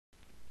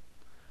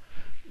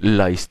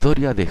La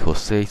historia de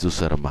José y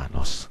sus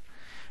hermanos.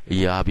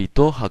 Y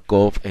habitó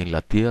Jacob en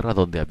la tierra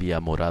donde había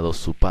morado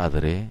su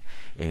padre,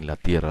 en la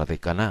tierra de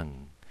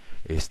Canaán.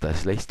 Esta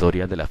es la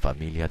historia de la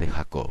familia de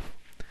Jacob.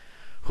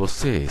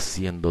 José,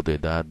 siendo de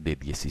edad de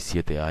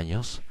 17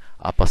 años,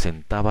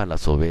 apacentaba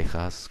las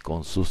ovejas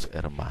con sus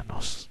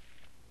hermanos.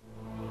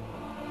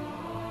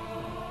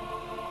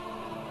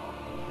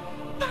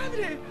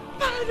 ¡Padre!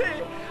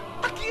 ¡Padre!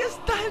 Aquí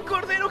está el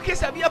cordero que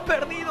se había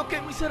perdido,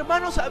 que mis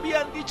hermanos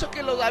habían dicho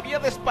que lo había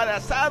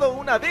despedazado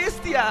una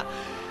bestia.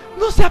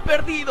 ¡No se ha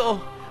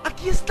perdido!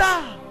 ¡Aquí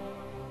está!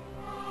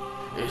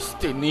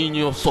 Este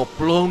niño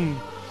soplón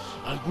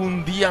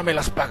algún día me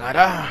las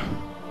pagará.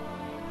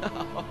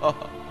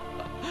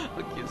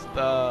 Aquí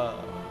está.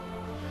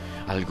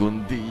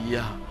 Algún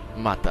día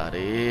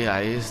mataré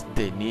a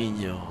este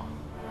niño.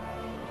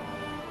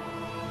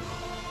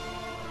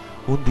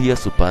 Un día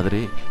su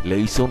padre le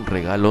hizo un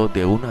regalo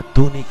de una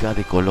túnica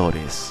de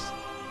colores.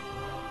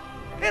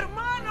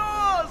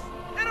 ¡Hermanos!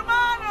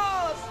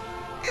 ¡Hermanos!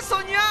 ¡He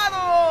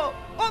soñado!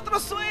 ¡Otro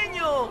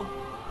sueño!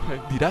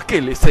 Dirá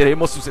que le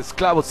seremos sus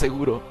esclavos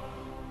seguro.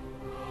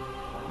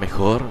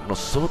 Mejor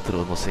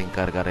nosotros nos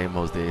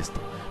encargaremos de esto.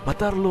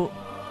 Matarlo,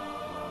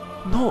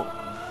 no.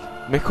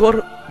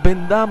 Mejor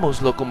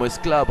vendámoslo como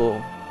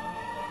esclavo.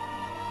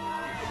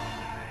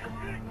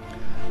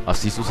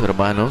 Así sus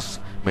hermanos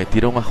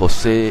metieron a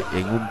José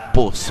en un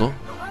pozo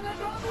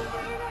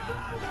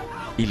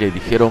y le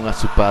dijeron a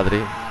su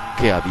padre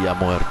que había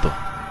muerto.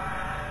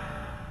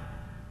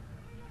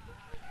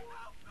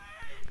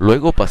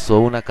 Luego pasó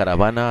una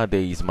caravana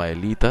de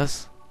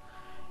ismaelitas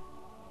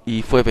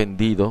y fue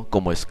vendido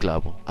como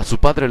esclavo. A su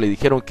padre le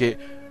dijeron que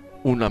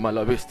una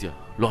mala bestia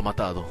lo ha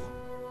matado.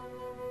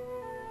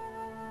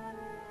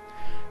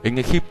 En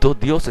Egipto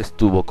Dios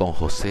estuvo con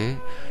José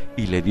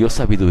y le dio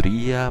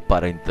sabiduría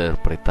para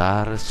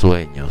interpretar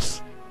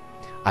sueños.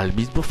 Al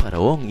mismo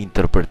faraón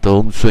interpretó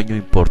un sueño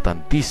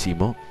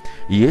importantísimo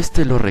y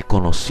éste lo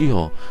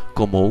reconoció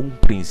como un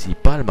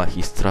principal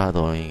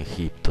magistrado en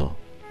Egipto.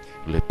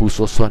 Le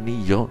puso su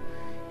anillo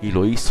y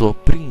lo hizo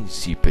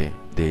príncipe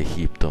de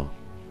Egipto.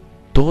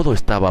 Todo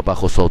estaba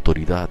bajo su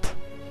autoridad.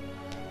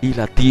 Y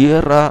la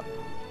tierra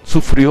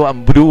sufrió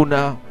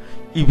hambruna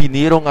y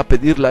vinieron a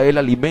pedirle a él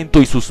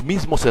alimento y sus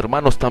mismos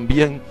hermanos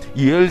también.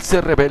 Y él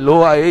se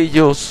rebeló a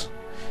ellos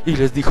y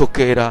les dijo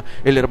que era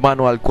el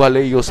hermano al cual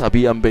ellos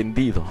habían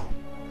vendido.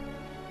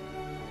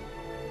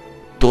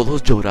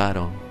 Todos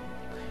lloraron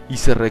y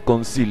se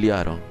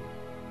reconciliaron.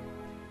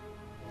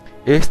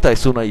 Esta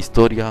es una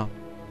historia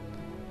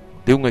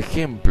de un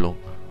ejemplo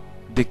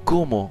de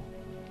cómo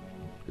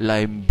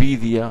la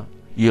envidia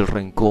y el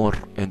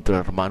rencor entre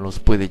hermanos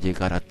puede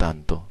llegar a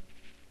tanto.